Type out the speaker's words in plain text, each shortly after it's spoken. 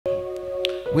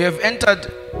We have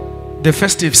entered the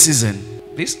festive season.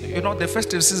 This, you know, the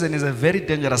festive season is a very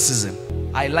dangerous season.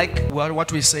 I like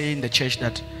what we say in the church,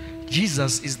 that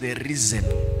Jesus is the reason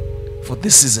for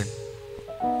this season.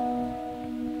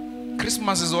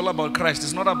 Christmas is all about Christ.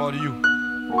 It's not about you.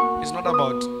 It's not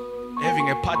about having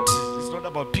a party. It's not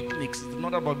about picnics. It's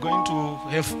not about going to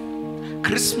have.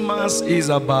 Christmas is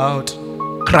about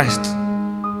Christ.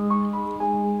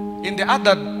 In the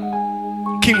other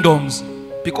kingdoms,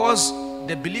 because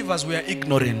the believers were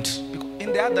ignorant,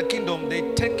 in the other kingdom they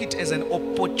take it as an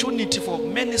opportunity for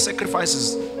many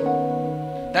sacrifices.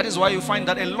 That is why you find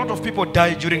that a lot of people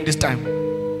die during this time.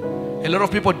 A lot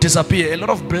of people disappear. A lot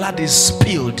of blood is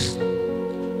spilled.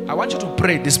 I want you to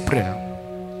pray this prayer.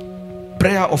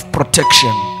 Prayer of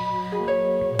protection.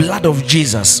 Blood of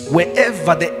Jesus.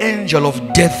 Wherever the angel of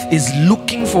death is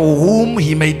looking for whom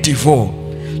he may devour,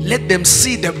 let them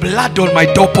see the blood on my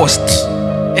doorpost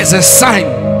as a sign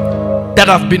that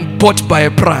I've been bought by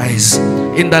a price.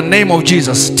 In the name of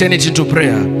Jesus, turn it into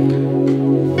prayer.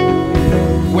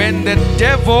 When the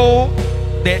devil,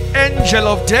 the angel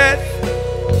of death,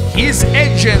 his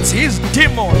agents, his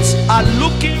demons are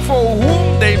looking for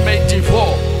whom they may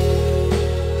devour,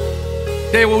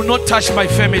 they will not touch my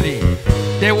family.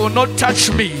 They will not touch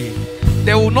me.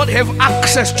 They will not have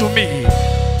access to me,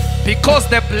 because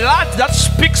the blood that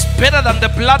speaks better than the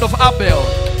blood of Abel,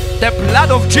 the blood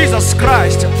of Jesus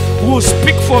Christ, will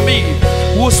speak for me,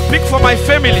 will speak for my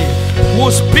family,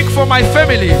 will speak for my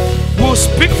family, will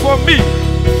speak for me.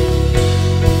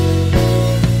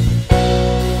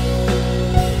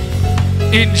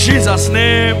 In Jesus'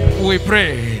 name we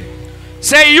pray.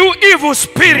 Say, you evil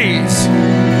spirits,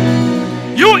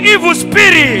 you evil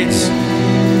spirits,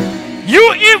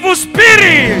 you evil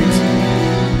spirits,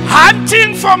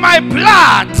 hunting for my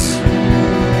blood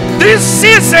this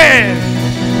season,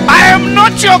 I am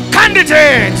not your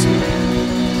candidate.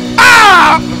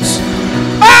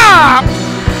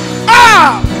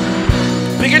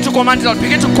 Begin to command it out.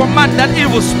 Begin to command that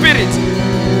evil spirit.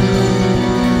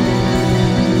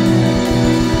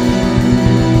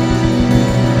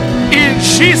 In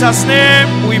Jesus'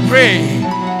 name we pray.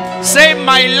 Say,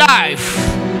 my life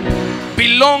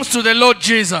belongs to the Lord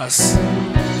Jesus.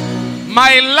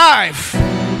 My life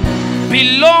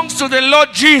belongs to the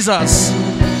Lord Jesus.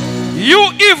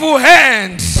 You evil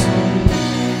hands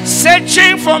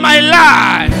searching for my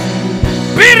life,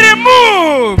 be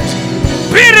removed.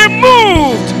 Be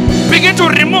removed. Begin to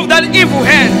remove that evil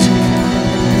hand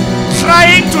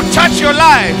trying to touch your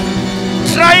life,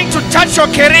 trying to touch your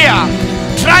career,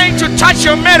 trying to touch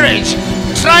your marriage,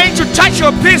 trying to touch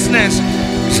your business,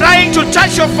 trying to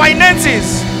touch your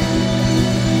finances.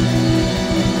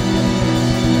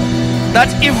 That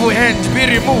evil hand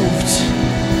be removed.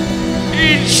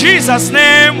 In Jesus'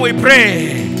 name we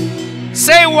pray.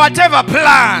 Say, whatever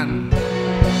plan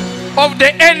of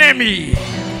the enemy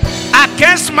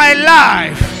against my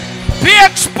life, be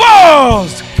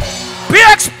exposed. Be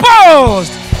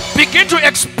exposed. Begin to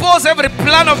expose every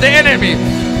plan of the enemy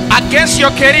against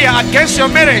your career, against your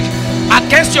marriage,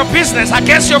 against your business,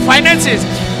 against your finances.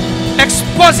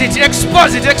 Expose it,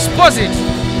 expose it, expose it.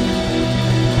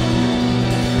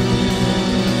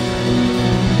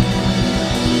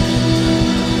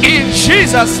 In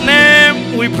Jesus'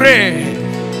 name we pray.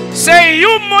 Say,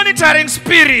 you monitoring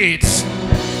spirits,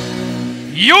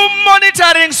 you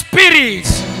monitoring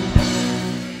spirits,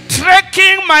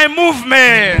 tracking my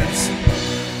movements,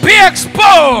 be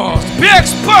exposed, be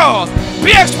exposed,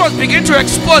 be exposed. Begin to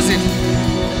expose it.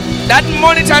 That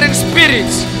monitoring spirit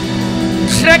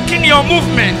tracking your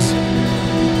movements,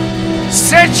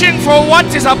 searching for what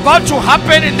is about to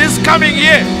happen in this coming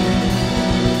year,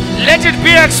 let it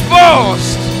be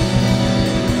exposed.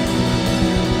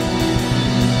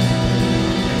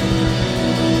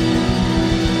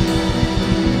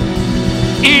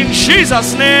 In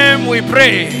Jesus' name we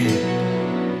pray.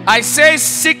 I say,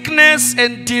 sickness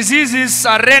and diseases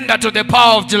surrender to the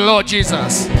power of the Lord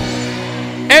Jesus.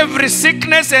 Every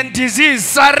sickness and disease,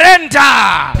 surrender.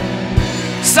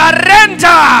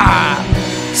 Surrender.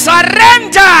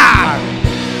 Surrender.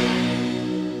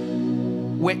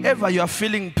 Wherever you are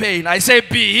feeling pain, I say,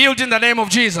 be healed in the name of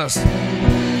Jesus.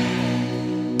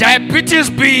 Diabetes,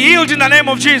 be healed in the name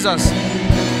of Jesus.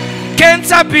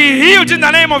 Cancer, be healed in the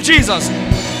name of Jesus.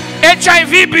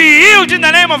 HIV, be healed in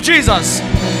the name of Jesus.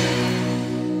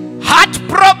 Heart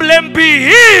problem,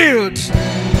 be healed.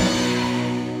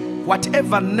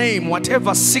 Whatever name,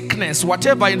 whatever sickness,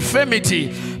 whatever infirmity,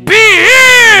 be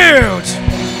healed.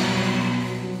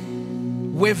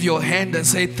 Wave your hand and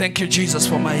say, thank you, Jesus,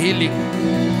 for my healing.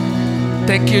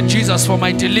 Thank you, Jesus, for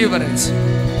my deliverance.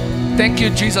 Thank you,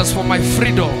 Jesus, for my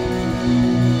freedom.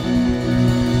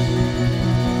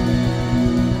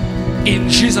 In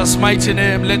Jesus' mighty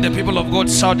name, let the people of God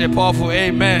shout a powerful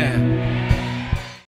amen.